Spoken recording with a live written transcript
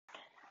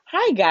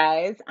Hi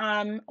guys,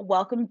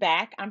 welcome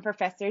back. I'm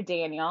Professor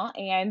Daniel,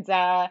 and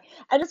I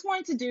just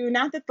wanted to do,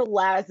 not that the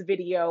last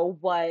video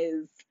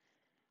was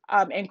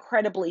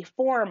incredibly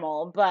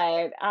formal,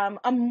 but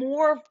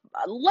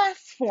a less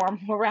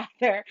formal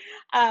rather,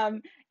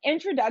 um,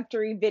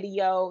 introductory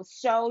video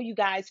so you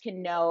guys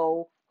can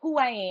know who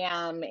I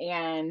am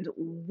and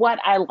what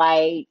I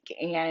like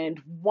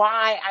and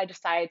why I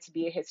decided to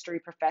be a history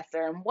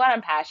professor and what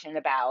I'm passionate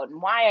about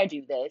and why I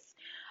do this.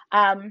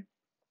 Um,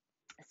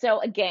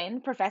 so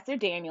again, Professor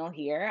Daniel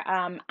here.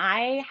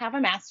 I have a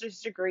master's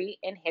degree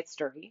in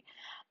history.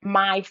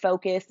 My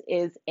focus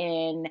is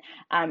in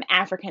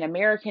African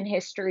American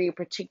history,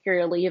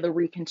 particularly the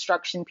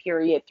Reconstruction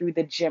period through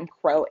the Jim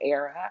Crow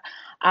era.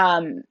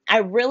 I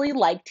really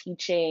like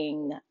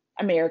teaching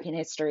American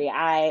history.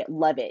 I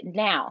love it.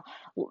 Now,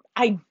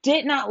 I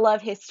did not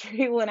love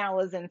history when I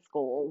was in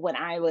school. When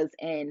I was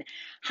in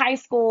high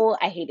school,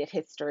 I hated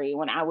history.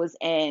 When I was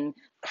in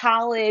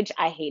college,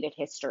 I hated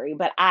history.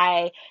 But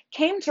I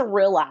came to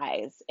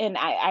realize, and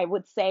I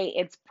would say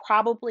it's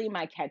probably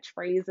my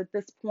catchphrase at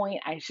this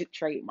point. I should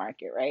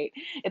trademark it, right?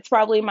 It's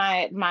probably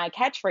my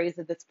catchphrase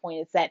at this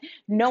point. It's that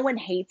no one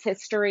hates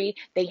history.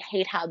 They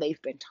hate how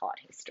they've been taught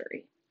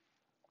history.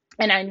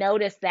 And I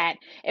noticed that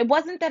it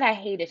wasn't that I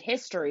hated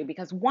history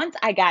because once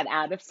I got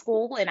out of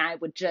school and I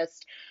would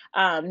just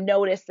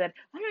notice that,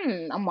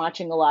 I'm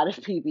watching a lot of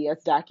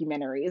PBS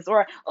documentaries,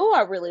 or, oh,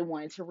 I really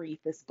wanted to read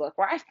this book,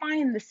 or I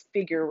find this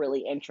figure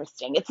really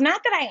interesting. It's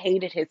not that I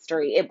hated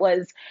history, it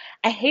was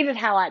I hated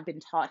how I'd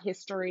been taught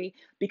history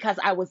because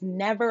I was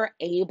never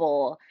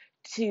able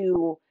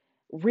to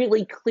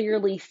really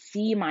clearly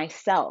see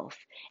myself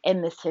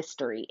in this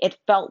history. It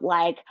felt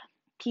like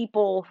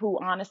people who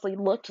honestly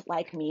looked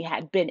like me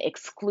had been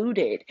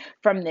excluded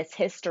from this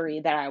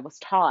history that I was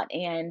taught.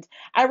 And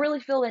I really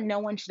feel that no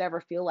one should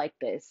ever feel like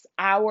this.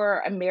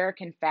 Our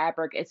American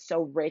fabric is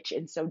so rich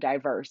and so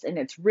diverse. And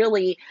it's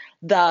really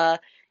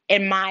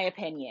in my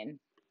opinion,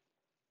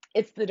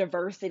 it's the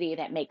diversity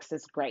that makes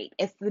us great.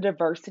 It's the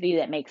diversity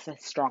that makes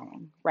us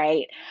strong,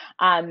 right?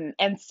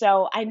 And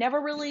so I never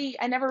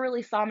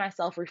really saw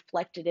myself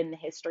reflected in the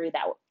history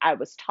that I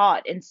was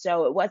taught. And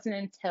so it wasn't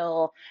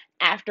until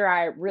after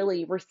I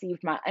really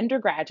received my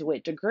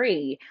undergraduate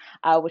degree,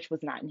 which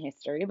was not in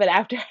history, but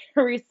after I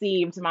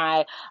received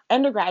my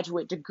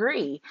undergraduate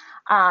degree,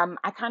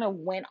 I kind of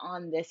went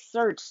on this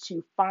search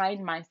to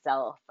find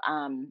myself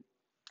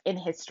in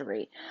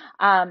history.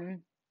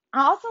 Um,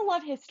 I also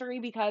love history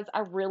because I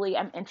really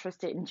am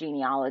interested in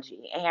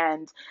genealogy.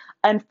 And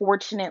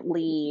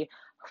unfortunately,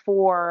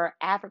 for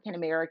African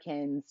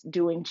Americans,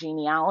 doing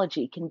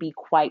genealogy can be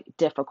quite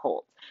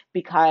difficult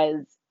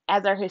because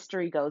as our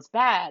history goes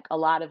back, a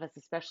lot of us,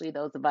 especially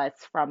those of us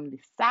from the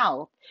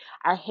South,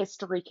 our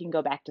history can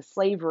go back to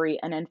slavery.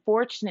 And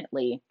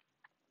unfortunately,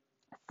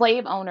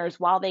 slave owners,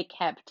 while they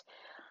kept,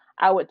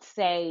 I would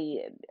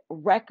say,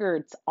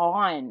 records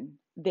on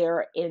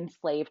their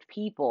enslaved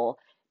people,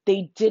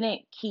 they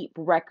didn't keep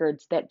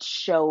records that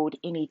showed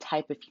any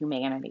type of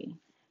humanity.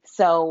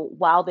 So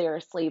while there are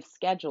slave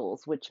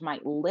schedules, which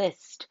might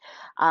list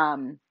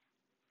um,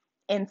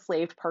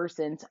 enslaved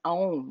persons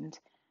owned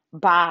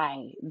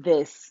by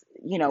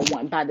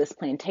by this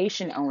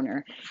plantation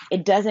owner,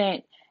 it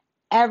doesn't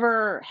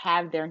ever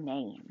have their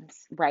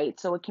names, right?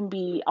 So it can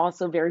be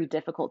also very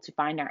difficult to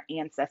find our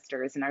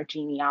ancestors and our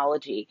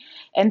genealogy.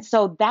 And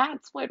so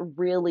that's what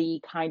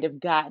really kind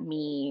of got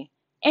me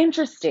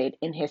interested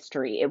in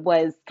history. It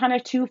was kind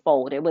of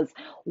twofold. It was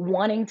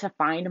wanting to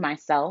find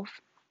myself,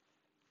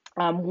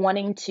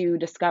 wanting to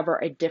discover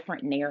a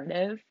different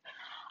narrative,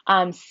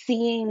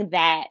 seeing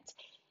that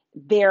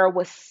there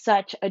was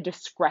such a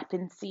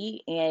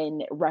discrepancy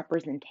in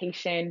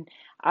representation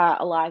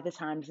a lot of the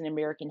times in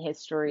American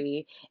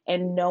history,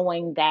 and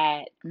knowing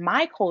that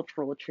my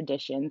cultural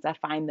traditions, I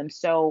find them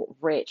so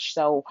rich.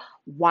 So,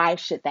 why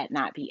should that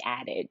not be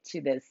added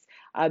to this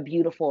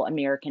beautiful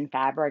American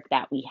fabric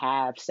that we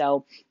have?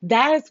 So,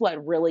 that is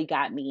what really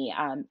got me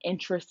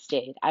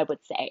interested, I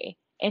would say,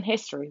 in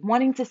history,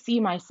 wanting to see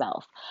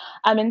myself.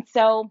 And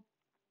so,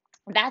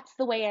 that's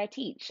the way I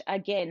teach.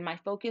 Again, my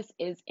focus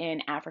is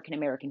in African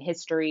American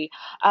history.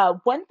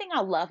 One thing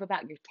I love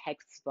about your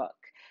textbook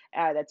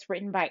that's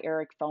written by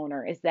Eric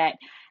Foner is that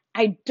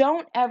I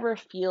don't ever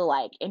feel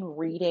like in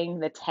reading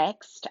the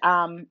text,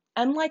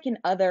 unlike in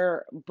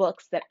other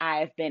books that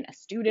I've been a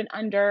student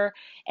under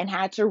and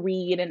had to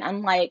read, and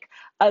unlike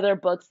other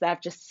books that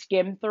I've just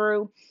skimmed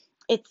through,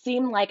 it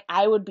seemed like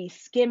I would be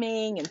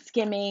skimming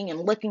and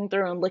looking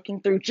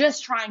through,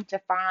 just trying to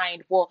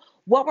find, well,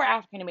 what were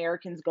African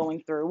Americans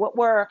going through? What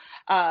were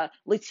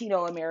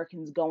Latino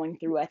Americans going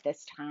through at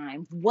this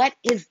time? What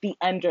is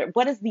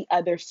the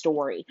other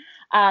story?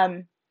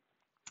 Um,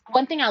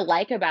 One thing I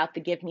like about the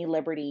Give Me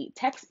Liberty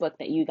textbook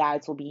that you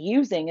guys will be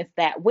using is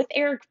that with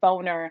Eric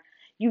Foner,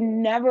 you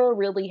never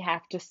really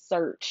have to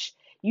search.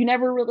 You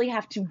never really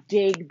have to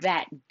dig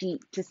that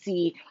deep to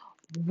see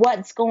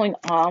what's going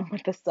on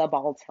with the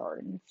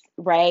subalterns,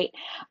 right?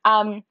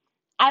 Um,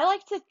 I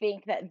like to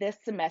think that this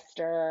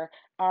semester,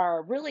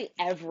 or really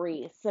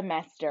every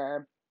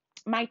semester,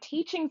 my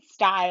teaching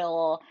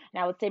style,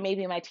 and I would say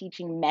maybe my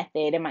teaching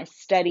method and my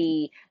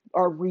study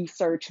or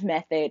research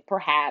method,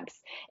 perhaps,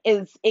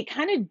 is it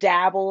kind of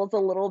dabbles a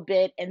little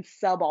bit in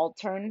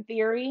subaltern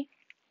theory.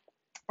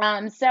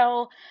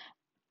 So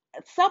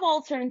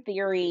subaltern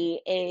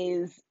theory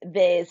is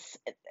this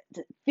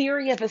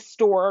theory of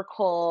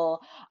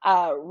historical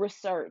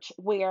research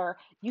where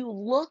you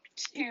look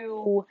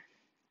to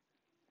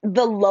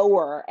the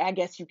lower, I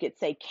guess you could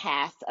say,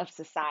 caste of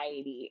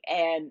society,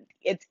 and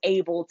it's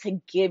able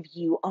to give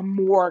you a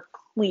more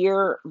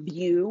clear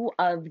view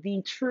of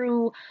the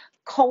true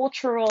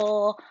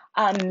cultural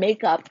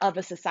makeup of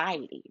a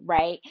society,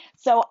 right?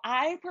 So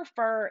I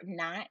prefer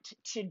not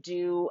to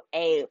do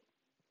a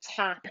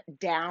top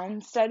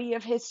down study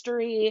of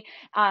history.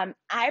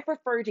 I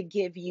prefer to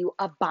give you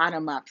a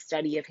bottom up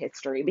study of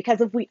history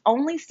because if we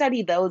only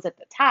study those at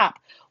the top,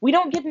 we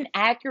don't get an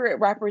accurate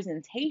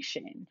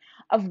representation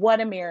of what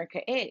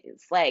America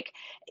is. Like,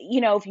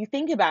 if you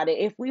think about it,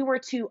 if we were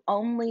to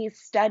only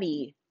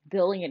study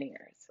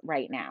billionaires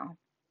right now,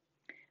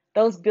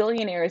 those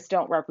billionaires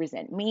don't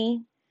represent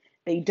me.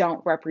 They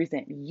don't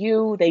represent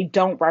you. They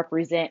don't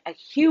represent a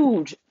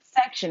huge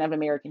section of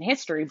American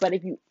history. But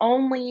if you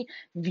only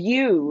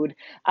viewed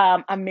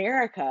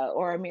America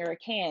or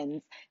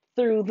Americans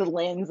through the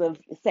lens of,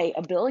 say,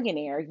 a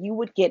billionaire, you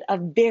would get a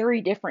very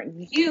different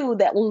view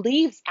that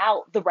leaves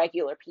out the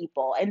regular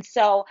people. And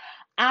so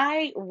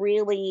I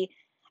really,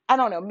 I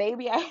don't know,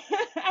 maybe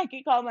I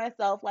could call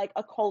myself like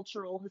a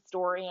cultural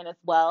historian as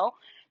well,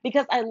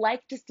 because I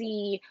like to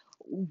see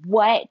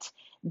what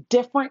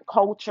different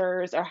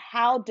cultures or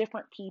how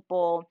different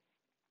people,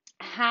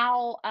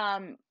 how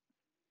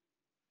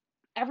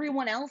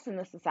everyone else in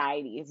the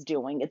society is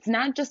doing. It's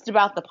not just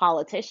about the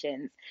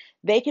politicians.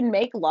 They can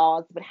make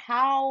laws, but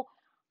how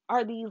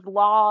are these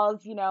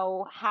laws,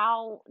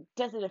 how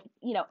does it,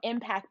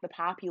 impact the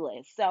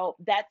populace? So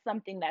that's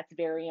something that's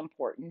very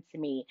important to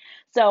me.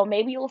 So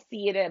maybe you'll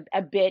see it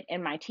a bit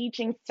in my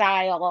teaching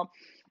style.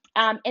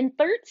 In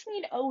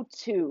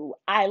 1302,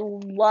 I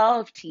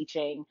love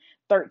teaching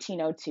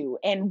 1302.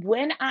 And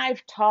when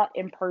I've taught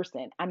in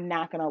person, I'm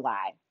not going to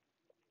lie,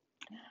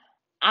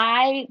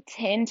 I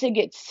tend to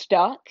get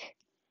stuck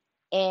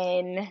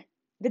in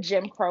the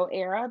Jim Crow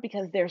era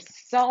because there's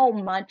so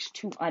much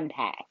to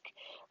unpack,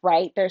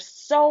 right? There's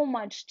so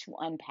much to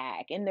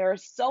unpack, and there are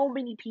so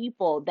many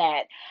people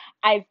that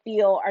I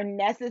feel are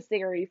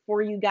necessary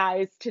for you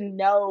guys to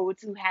know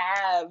to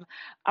have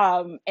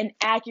an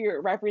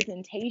accurate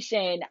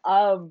representation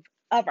of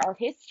our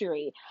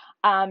history.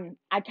 I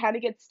kind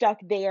of get stuck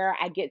there.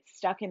 I get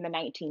stuck in the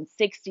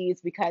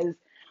 1960s because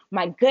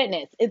my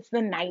goodness, it's the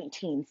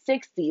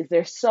 1960s.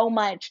 There's so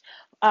much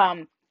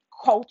um,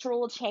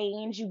 cultural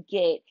change. You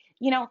get,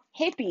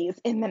 hippies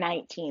in the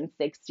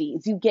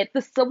 1960s. You get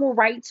the civil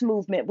rights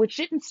movement, which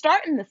didn't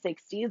start in the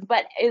 60s,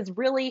 but is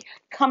really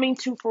coming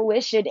to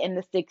fruition in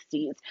the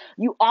 60s.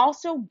 You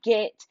also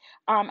get,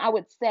 I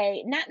would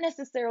say, not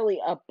necessarily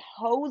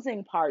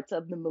opposing parts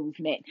of the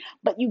movement,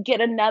 but you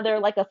get another,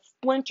 like a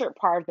splintered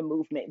part of the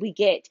movement. We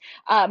get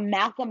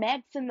Malcolm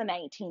X in the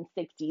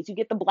 1960s. You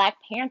get the Black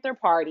Panther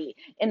Party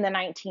in the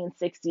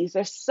 1960s.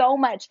 There's so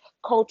much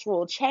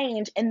cultural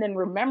change. And then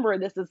remember,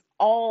 this is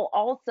all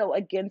also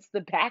against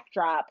the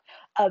backdrop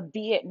of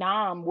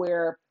Vietnam,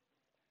 where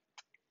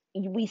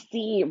we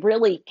see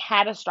really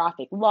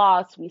catastrophic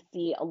loss. We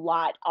see a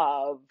lot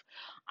of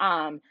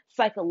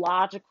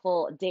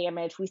psychological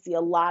damage. We see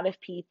a lot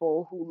of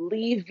people who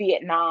leave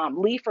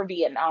for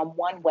Vietnam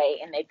one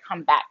way, and they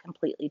come back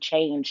completely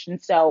changed.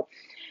 And so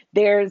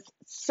there's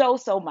so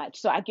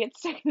much. So I get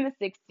stuck in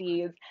the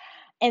 60s.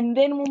 And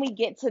then when we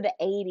get to the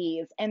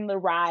 80s and the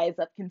rise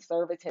of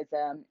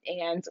conservatism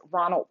and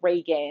Ronald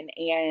Reagan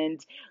and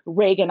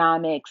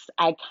Reaganomics,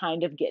 I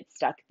kind of get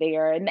stuck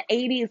there. And the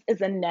 80s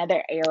is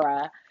another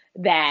era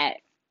that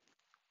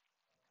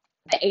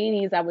the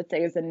 80s, I would say,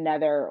 is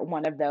another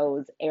one of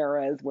those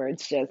eras where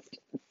it's just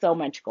so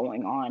much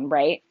going on,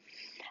 right?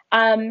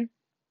 Um,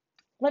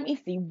 Let me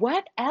see.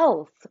 What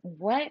else?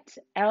 What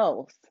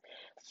else?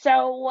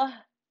 So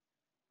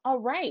all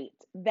right.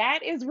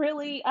 That's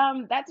really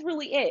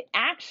it.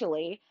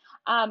 Actually,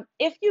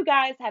 if you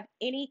guys have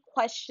any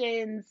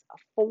questions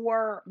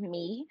for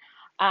me,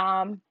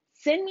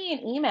 send me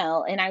an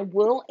email and I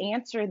will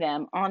answer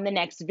them on the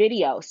next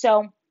video.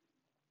 So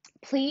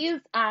please,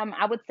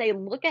 I would say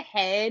look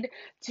ahead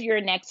to your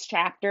next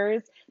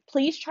chapters.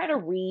 Please try to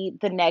read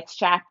the next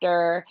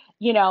chapter,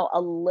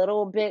 a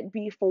little bit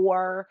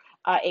before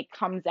it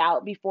comes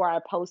out, before I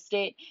post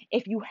it.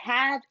 If you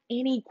have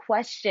any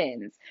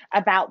questions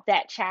about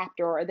that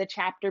chapter or the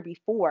chapter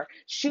before,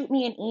 shoot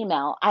me an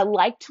email. I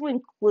like to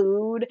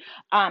include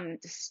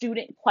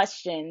student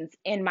questions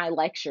in my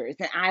lectures,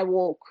 and I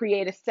will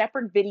create a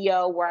separate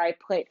video where I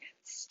put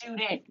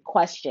student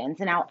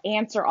questions and I'll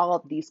answer all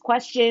of these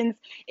questions.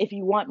 If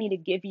you want me to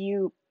give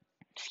you,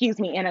 excuse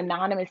me, an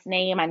anonymous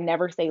name, I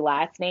never say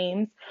last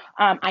names.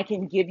 I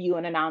can give you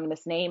an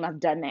anonymous name.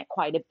 I've done that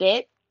quite a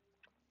bit.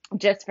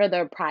 just for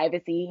the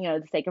privacy,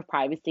 the sake of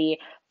privacy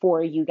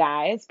for you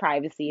guys.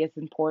 Privacy is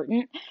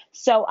important.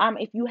 So,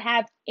 if you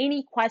have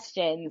any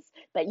questions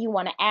that you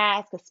want to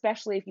ask,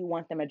 especially if you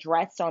want them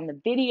addressed on the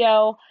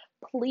video,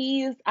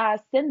 please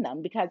send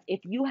them, because if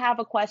you have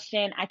a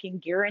question, I can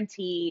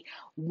guarantee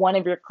one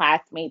of your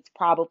classmates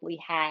probably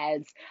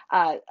has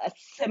a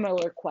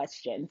similar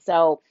question.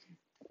 So,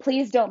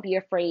 please don't be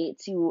afraid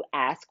to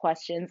ask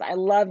questions. I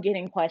love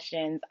getting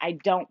questions. I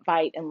don't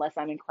bite unless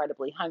I'm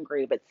incredibly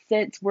hungry, but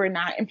since we're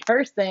not in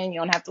person, you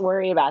don't have to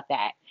worry about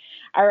that.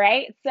 All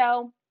right.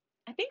 So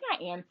I think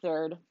I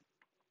answered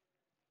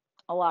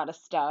a lot of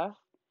stuff.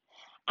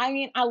 I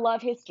mean, I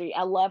love history.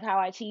 I love how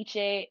I teach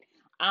it.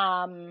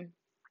 Um,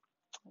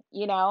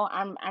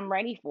 I'm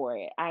ready for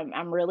it.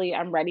 I'm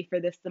ready for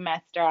this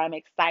semester. I'm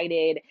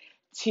excited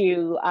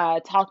to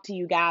talk to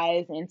you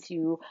guys and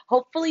to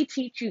hopefully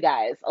teach you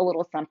guys a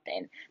little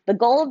something. The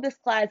goal of this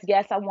class,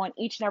 yes, I want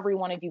each and every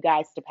one of you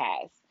guys to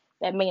pass.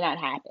 That may not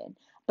happen.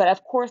 But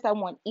of course, I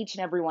want each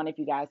and every one of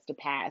you guys to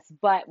pass.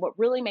 But what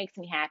really makes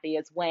me happy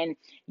is when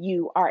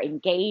you are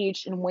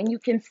engaged and when you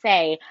can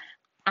say,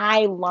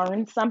 I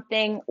learned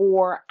something,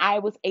 or I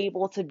was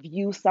able to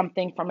view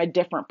something from a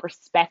different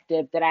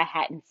perspective that I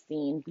hadn't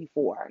seen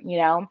before.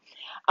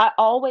 I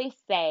always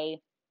say,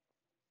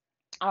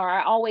 or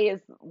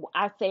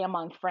I say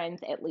among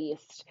friends at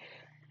least,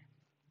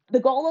 the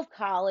goal of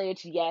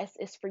college, yes,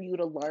 is for you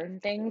to learn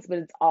things, but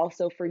it's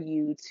also for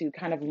you to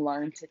kind of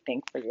learn to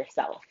think for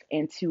yourself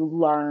and to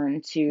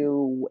learn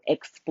to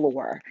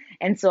explore.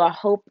 And so I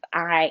hope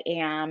I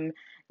am,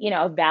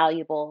 a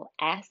valuable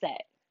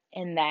asset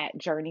in that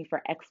journey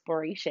for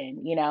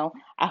exploration.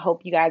 I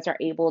hope you guys are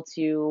able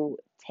to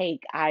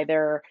take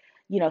either,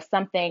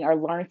 something, or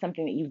learn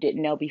something that you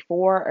didn't know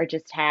before, or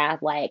just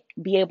have like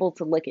be able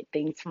to look at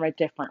things from a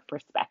different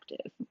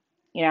perspective,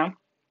 you know?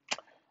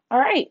 All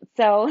right,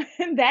 so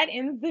that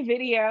ends the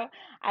video.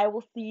 I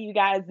will see you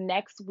guys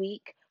next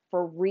week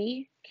for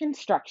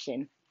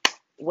reconstruction,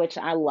 which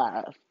I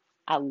love.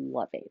 I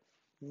love it.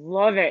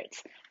 Love it.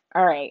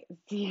 All right,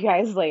 see you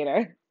guys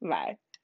later. Bye.